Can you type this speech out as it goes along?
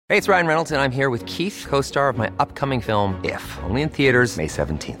Hey, it's Ryan Reynolds, and I'm here with Keith, co-star of my upcoming film, If, only in theaters May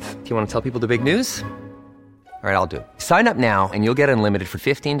 17th. Do you want to tell people the big news? All right, I'll do it. Sign up now and you'll get unlimited for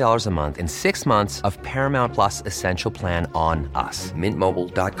 $15 a month and 6 months of Paramount Plus Essential Plan on us.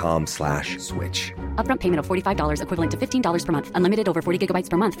 MintMobile.com/switch. Upfront payment of $45 equivalent to $15 per month. Unlimited over 40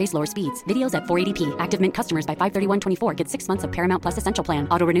 gigabytes per month. Face lower speeds. Videos at 480p. Active Mint customers by 531.24 get 6 months of Paramount Plus Essential Plan.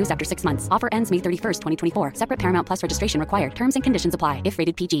 Auto renews after 6 months. Offer ends May 31st, 2024. Separate Paramount Plus registration required. Terms and conditions apply if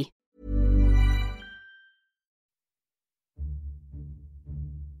rated PG.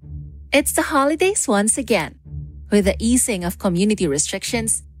 It's the holidays once again. With the easing of community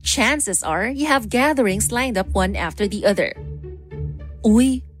restrictions, chances are you have gatherings lined up one after the other.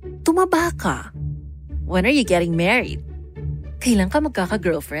 Uy, tumaba ka. When are you getting married? Kailan ka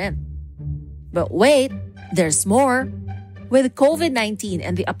magkaka-girlfriend? But wait, there's more. With COVID-19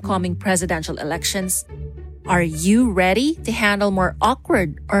 and the upcoming presidential elections, are you ready to handle more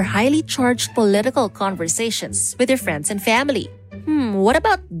awkward or highly charged political conversations with your friends and family? What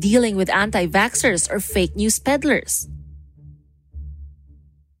about dealing with anti-vaxxers or fake news peddlers?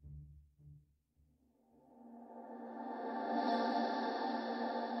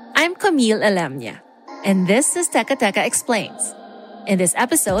 I'm Camille Alemnia, and this is Teka Teka Explains. In this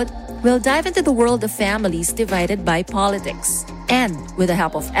episode, we'll dive into the world of families divided by politics. And with the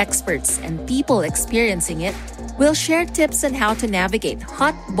help of experts and people experiencing it, we'll share tips on how to navigate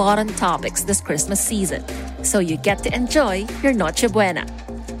hot-button topics this Christmas season, so you get to enjoy your Noche Buena.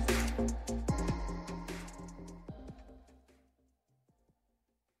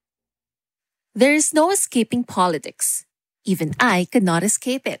 There is no escaping politics. Even I could not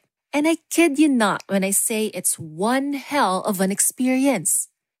escape it. And I kid you not when I say it's one hell of an experience.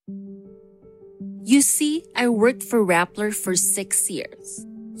 You see, I worked for Rappler for 6 years.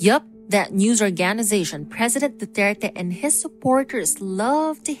 Yup, that news organization President Duterte and his supporters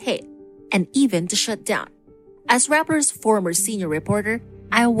love to hate and even to shut down. As Rappler's former senior reporter,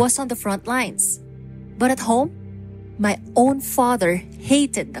 I was on the front lines. But at home, my own father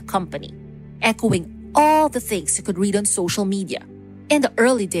hated the company, echoing all the things you could read on social media. In the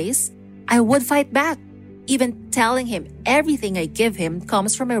early days, I would fight back, even telling him everything I give him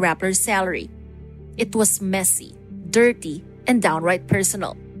comes from a Rappler's salary. It was messy, dirty, and downright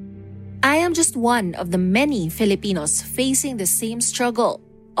personal. I am just one of the many Filipinos facing the same struggle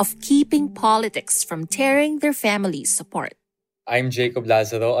of keeping politics from tearing their families apart. I'm Jacob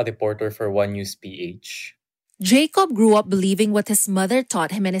Lazaro, a reporter for One News PH. Jacob grew up believing what his mother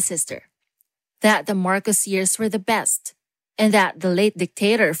taught him and his sister, that the Marcos years were the best, and that the late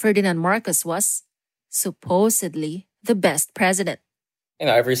dictator Ferdinand Marcos was, supposedly, the best president.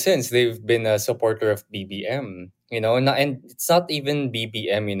 Ever since, they've been a supporter of BBM. And it's not even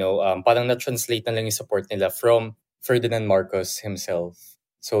BBM, parang na-translate na lang yung support nila from Ferdinand Marcos himself.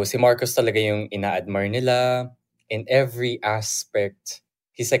 So si Marcos talaga yung ina-admire nila in every aspect.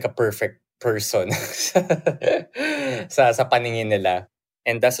 He's like a perfect person sa paningin nila.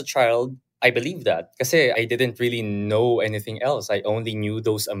 And as a child, I believe that. Kasi I didn't really know anything else. I only knew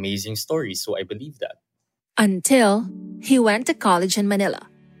those amazing stories, so I believe that. Until he went to college in Manila,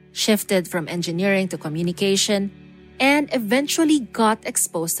 shifted from engineering to communication, and eventually got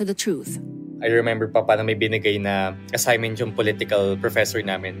exposed to the truth. I remember pa parang may binigay na assignment yung political professor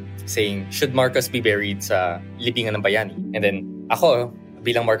namin saying, should Marcos be buried sa libingan ng bayani? And then ako,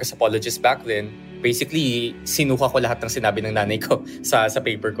 bilang Marcos apologist back then, basically, sinuka ko lahat ng sinabi ng nanay ko sa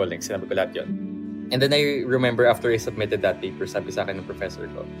paper ko. Like, sinabi ko lahat yun. And then I remember after I submitted that paper, sabi sa akin ng professor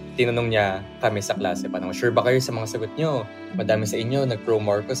ko, tinanong niya kami sa klase, parang, sure ba kayo sa mga sagot nyo? Madami sa inyo, nag-pro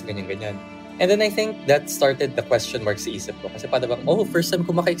Marcos, ganyan-ganyan. And then I think that started the question mark sa isip ko. Kasi parang, first time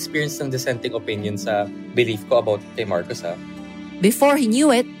ko maka-experience ng dissenting opinion sa belief ko about kay Marcos, ha? Before he knew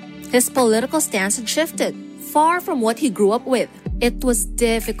it, his political stance had shifted, far from what he grew up with. It was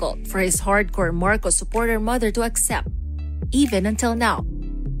difficult for his hardcore Marcos supporter mother to accept, even until now.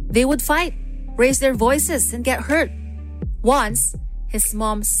 They would fight, raise their voices, and get hurt. Once, his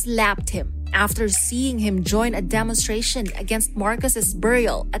mom slapped him after seeing him join a demonstration against Marcos's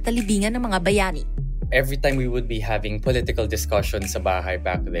burial at the libingan ng mga bayani. Every time we would be having political discussions sa bahay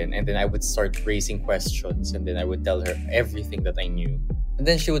back then, and then I would start raising questions, and then I would tell her everything that I knew. And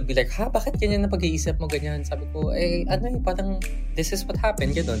then she would be like, bakit ganyan na pag-iisip mo ganyan? Sabi ko, parang this is what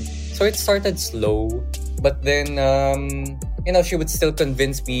happened, ganun. So it started slow, but then, she would still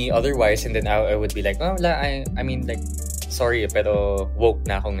convince me otherwise, and then I would be like, sorry, pero woke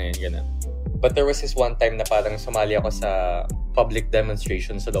na ako ngayon, ganun. But there was this one time na parang sumali ako sa public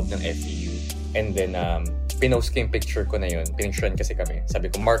demonstration sa loob ng FEU. And then, pinost ko yung picture ko na yun. Pinicturean kasi kami.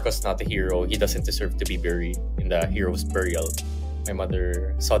 Sabi ko, Marcos not a hero. He doesn't deserve to be buried in the hero's burial. My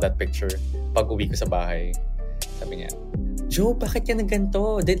mother saw that picture. Pag uwi ko sa bahay, sabi niya, Joe, bakit ka na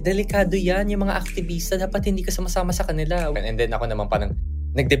ganito? Delikado yan, yung mga aktivista. Dapat hindi ka sumasama sa kanila. And then ako naman parang,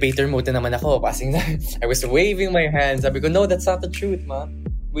 nag-debater mode na naman ako. Passing na, I was waving my hands. Sabi ko, no, that's not the truth, ma.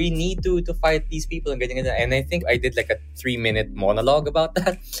 We need to fight these people. And ganyan. And I think I did like a 3-minute monologue about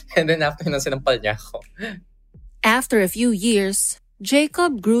that. And then after na sinampal niya ako. After a few years,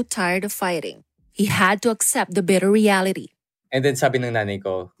 Jacob grew tired of fighting. He had to accept the bitter reality. And then sabi ng nanay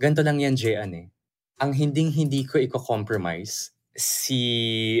ko, ganito lang yan, Jean eh. Ang hindi ko i-compromise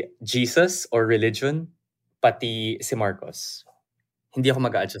si Jesus or religion, pati si Marcos. Hindi ako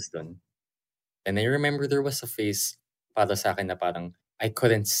mag-a-adjust dun. And I remember there was a phase para sa akin na parang I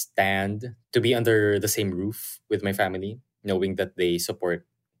couldn't stand to be under the same roof with my family, knowing that they support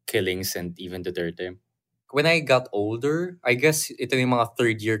killings and even Duterte. When I got older, I guess ito yung mga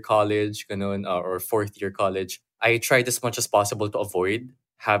third-year college, ganun, or fourth-year college, I tried as much as possible to avoid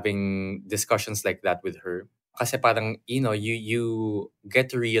having discussions like that with her. Kasi parang, you get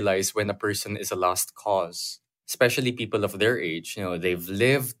to realize when a person is a lost cause. Especially people of their age. They've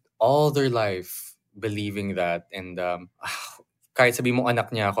lived all their life believing that. And kahit sabi mo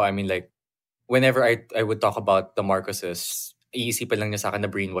anak niya ako, I mean like, whenever I would talk about the Marcoses, iisipin lang niya sa akin na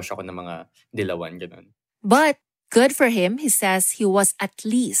brainwash ako ng mga dilawan, ganun. But good for him, he says he was at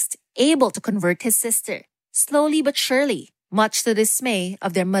least able to convert his sister, slowly but surely, much to the dismay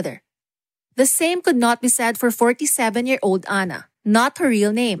of their mother. The same could not be said for 47-year-old Ana, not her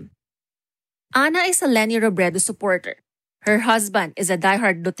real name. Ana is a Leni Robredo supporter. Her husband is a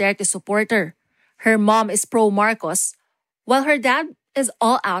diehard Duterte supporter. Her mom is pro-Marcos, while her dad is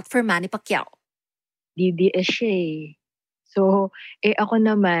all out for Manny Pacquiao. DDS siya eh. So, ako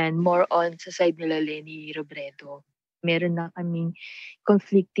naman, more on sa side nila Leni Robredo. Meron na kaming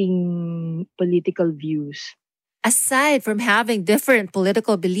conflicting political views. Aside from having different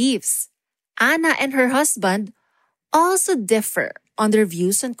political beliefs, Ana and her husband also differ on their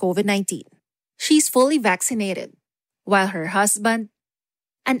views on COVID-19. She's fully vaccinated, while her husband,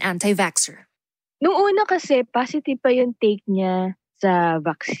 an anti-vaxxer. Noong una kasi, positive pa yung take niya sa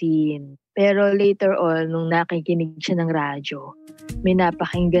vaccine. Pero later on, nung nakikinig siya ng radyo, may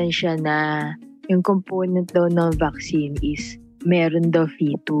napakinggan siya na yung component daw ng vaccine is meron daw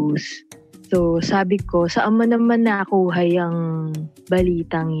fetus. So sabi ko, saan mo naman nakuha yung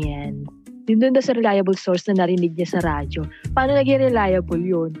balitang yan? Doon na sa reliable source na narinig niya sa radyo. Paano naging reliable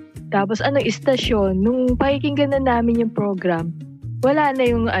yun? Tapos anong istasyon? Nung pakikinggan na namin yung program, wala na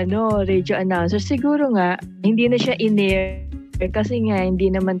yung radio announcer. Siguro nga, hindi na siya in-air kasi nga hindi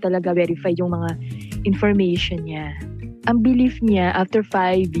naman talaga verified yung mga information niya. Ang belief niya, after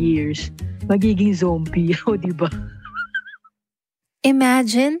 5 years, magiging zombie. O, diba?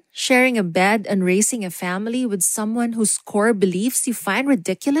 Imagine sharing a bed and raising a family with someone whose core beliefs you find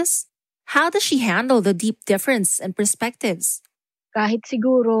ridiculous. How does she handle the deep difference in perspectives? Kahit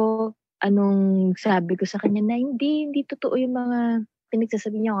siguro, anong sabi ko sa kanya na hindi totoo yung mga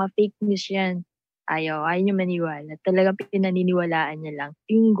pinagsasabi niya, fake news yan. Ayaw niya maniwala. Talagang pinaniniwalaan niya lang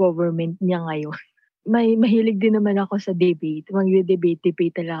yung government niya ngayon. Mahilig din naman ako sa debate.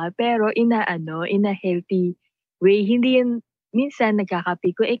 Mag-debate talaga. Pero in a healthy way. Hindi yan, minsan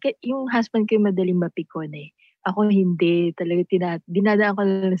nagkakapiko. Yung husband ko yung madaling mapikon eh. Ako hindi. Talaga dinadaan ko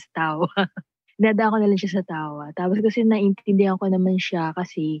na lang sa tawa. Dinadaan ko na lang siya sa tawa. Tapos kasi naintindihan ko naman siya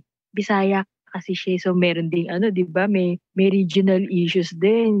kasi Bisaya kasi siya. So meron ding diba? May regional issues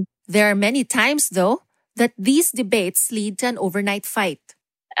din. There are many times, though, that these debates lead to an overnight fight.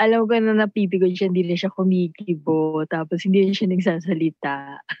 Alam ko na napipigod siya, hindi na siya kumikibo, tapos hindi na siya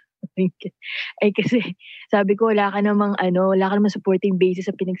nagsasalita. Kasi sabi ko, wala ka namang supporting basis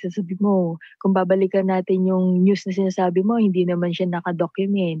sa pinagsasabi mo. Kung babalikan natin yung news na sinasabi mo, hindi naman siya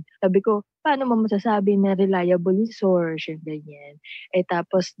nakadocument. Sabi ko, paano mo masasabi na reliable yung source, yung ganyan.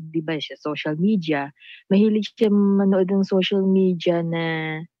 Tapos, di ba siya, social media. Mahilig siya manood ng social media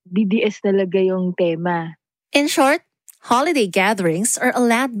na DDS talaga yung tema. In short, holiday gatherings are a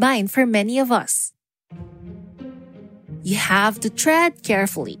landmine for many of us. You have to tread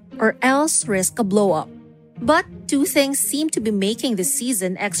carefully or else risk a blow-up. But two things seem to be making this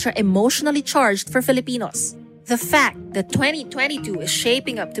season extra emotionally charged for Filipinos. The fact that 2022 is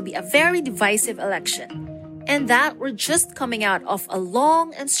shaping up to be a very divisive election, and that we're just coming out of a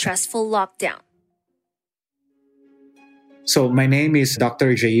long and stressful lockdown. So my name is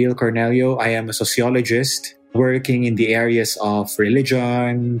Dr. Jail Cornelio. I am a sociologist working in the areas of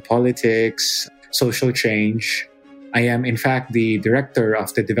religion, politics, social change. I am, in fact, the director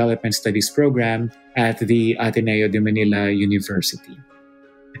of the Development Studies program at the Ateneo de Manila University.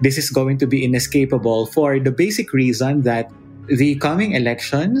 This is going to be inescapable for the basic reason that the coming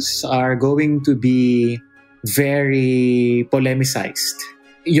elections are going to be very polemicized.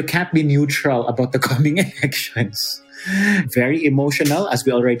 You can't be neutral about the coming elections. Very emotional, as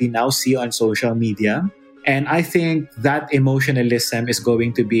we already now see on social media. And I think that emotionalism is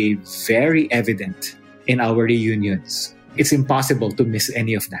going to be very evident in our reunions. It's impossible to miss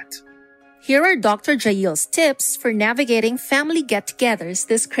any of that. Here are Dr. Jail's tips for navigating family get-togethers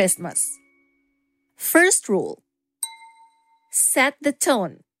this Christmas. First rule: set the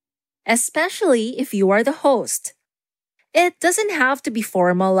tone, especially if you are the host. It doesn't have to be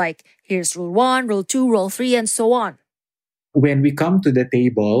formal like, here's rule 1, rule 2, rule 3, and so on. When we come to the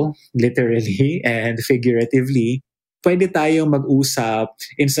table, literally and figuratively, pwede tayong mag-usap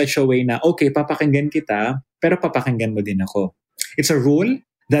in such a way na, okay, papakinggan kita, pero papakinggan mo din ako. It's a rule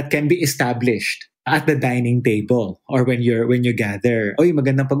that can be established at the dining table or when you gather. Oy,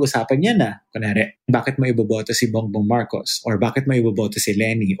 magandang pag-usapan yan na. Kunwari, bakit mo iboboto si Bongbong Marcos? Or bakit mo iboboto si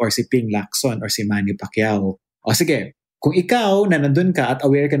Lenny? Or si Ping Lacson? Or si Manny Pacquiao? O sige, kung ikaw na nandun ka at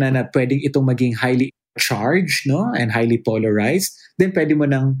aware ka na pwedeng itong maging highly charged, no, and highly polarized, then pwede mo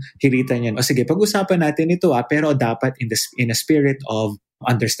nang hilitan yan. O sige, pag-usapan natin ito pero dapat in a spirit of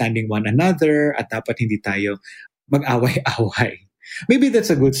understanding one another at dapat hindi tayo mag-away-away. Maybe that's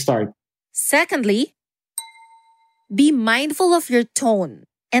a good start. Secondly, be mindful of your tone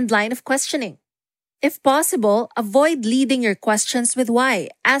and line of questioning. If possible, avoid leading your questions with why,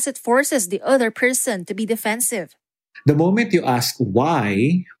 as it forces the other person to be defensive. The moment you ask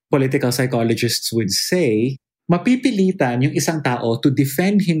why, political psychologists would say, mapipilitan yung isang tao to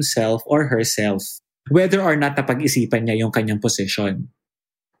defend himself or herself, whether or not napag-isipan niya yung kanyang position.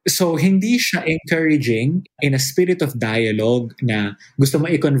 So, hindi siya encouraging in a spirit of dialogue na gusto mo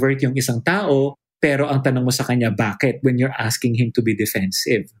i-convert yung isang tao, pero ang tanong mo sa kanya, bakit? When you're asking him to be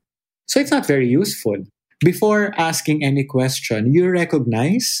defensive. So, it's not very useful. Before asking any question, you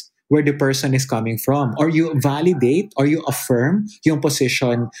recognize where the person is coming from, or you validate or you affirm yung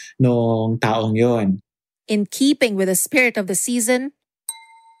position ng taong yon. In keeping with the spirit of the season,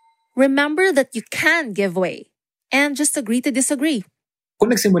 remember that you can give way and just agree to disagree. Kung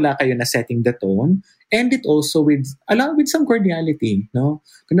nagsimula kayo na setting the tone, end it also with some cordiality, no?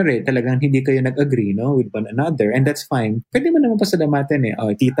 Kunwari, talagang hindi kayo nag-agree, no, with one another, and that's fine. Pwede mo naman pasalamatan Oh,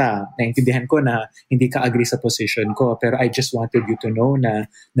 tita, naintindihan ko na hindi ka agree sa position ko, pero I just wanted you to know na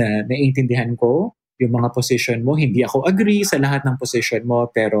naiintindihan ko yung mga position mo. Hindi ako agree sa lahat ng position mo,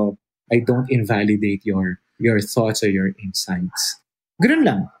 pero I don't invalidate your thoughts or your insights. Ganun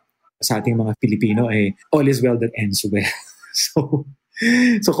lang. Sa ating mga Pilipino, all is well that ends well.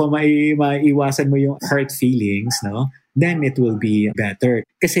 So kung maiiwasan mo yung hurt feelings, no, then it will be better.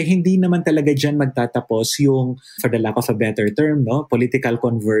 Kasi hindi naman talaga dyan magtatapos yung, for the lack of a better term, no, political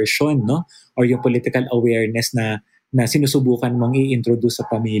conversion, no, or yung political awareness na sinusubukan mong i-introduce sa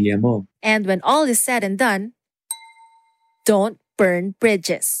pamilya mo. And when all is said and done, don't burn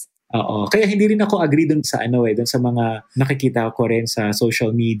bridges. Oo. Kaya hindi rin ako agree dun sa dun sa mga nakikita ko rin sa social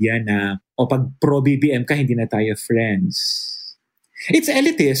media na pag pro-BBM ka, hindi na tayo friends. It's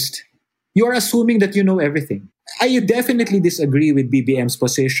elitist. You are assuming that you know everything. I definitely disagree with BBM's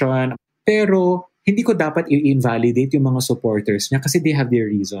position, pero hindi ko dapat i-invalidate yung mga supporters niya kasi they have their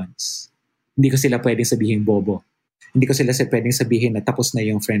reasons. Hindi ko sila pwedeng sabihin bobo. Hindi ko sila pwedeng sabihin na tapos na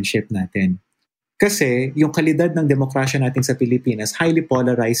yung friendship natin. Kasi yung kalidad ng demokrasya natin sa Pilipinas, highly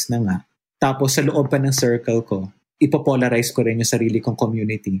polarized na nga. Tapos sa loob pa ng circle ko, ipopolarize ko rin yung sarili kong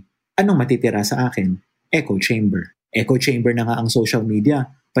community. Anong matitira sa akin? Echo chamber. Echo chamber na nga ang social media,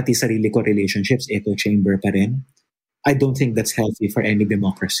 pati sarili ko relationships, echo chamber pa rin. I don't think that's healthy for any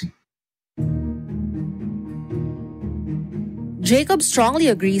democracy. Jacob strongly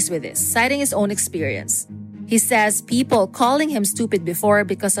agrees with this, citing his own experience. He says people calling him stupid before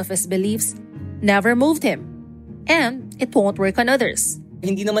because of his beliefs never moved him, and it won't work on others.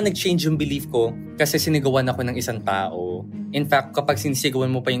 Hindi naman nag-change yung belief ko kasi sinigawan ako ng isang tao. In fact, kapag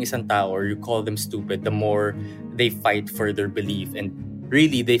sinisigawan mo pa yung isang tao or you call them stupid, the more they fight for their belief. And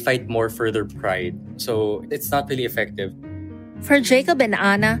really, they fight more for their pride. So, it's not really effective. For Jacob and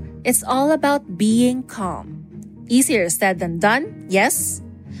Anna, it's all about being calm. Easier said than done, yes,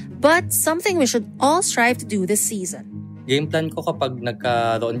 but something we should all strive to do this season. Game plan ko kapag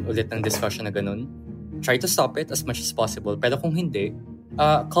nagkaroon ulit ng discussion na ganun, try to stop it as much as possible. Pero kung hindi,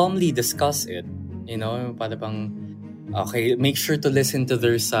 calmly discuss it. You know, para bang, okay, make sure to listen to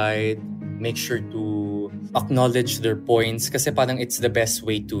their side, make sure to acknowledge their points kasi parang it's the best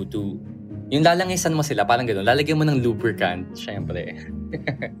way to yung lalangisan mo sila, parang gano'n, lalagyan mo ng lubricant, syempre.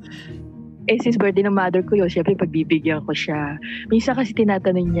 Since birthday ng mother ko yun, syempre pagbibigyan ko siya. Minsan kasi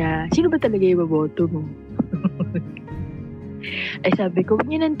tinatanong niya, sino ba talaga yung boboto mo? Ay sabi ko, huwag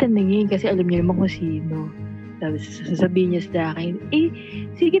niyo nang tanungin kasi alam niyo naman kung sino. Tapos sasabihin niya sa akin,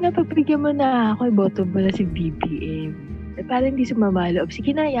 sige na, pagbigyan mo na ako, iboto mo na si BBM. Parang hindi sumamalo. Sige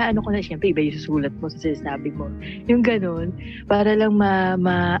na, ano ko na, siyempre iba yung susulat mo sa sinasabi mo. Yung ganun, para lang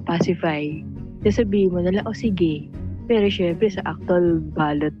ma-pacify. Sasabihin mo na lang, sige. Pero siyempre sa actual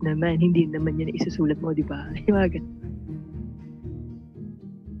ballot naman, hindi naman yun isusulat mo, di ba? Yung mga ganun.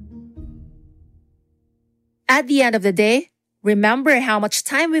 At the end of the day, remember how much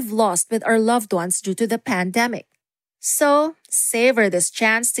time we've lost with our loved ones due to the pandemic. So, savor this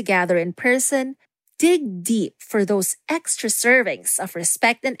chance to gather in person, dig deep for those extra servings of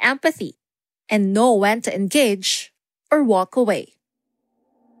respect and empathy, and know when to engage or walk away.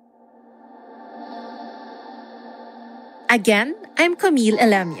 Again, I'm Camille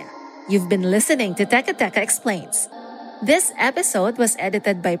Elemia. You've been listening to Teka Teka Explains. This episode was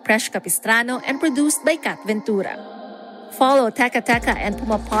edited by Presh Capistrano and produced by Kat Ventura. Follow Teka Teka and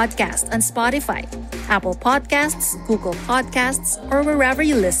Puma Podcast on Spotify, Apple Podcasts, Google Podcasts, or wherever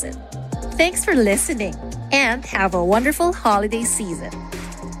you listen. Thanks for listening and have a wonderful holiday season.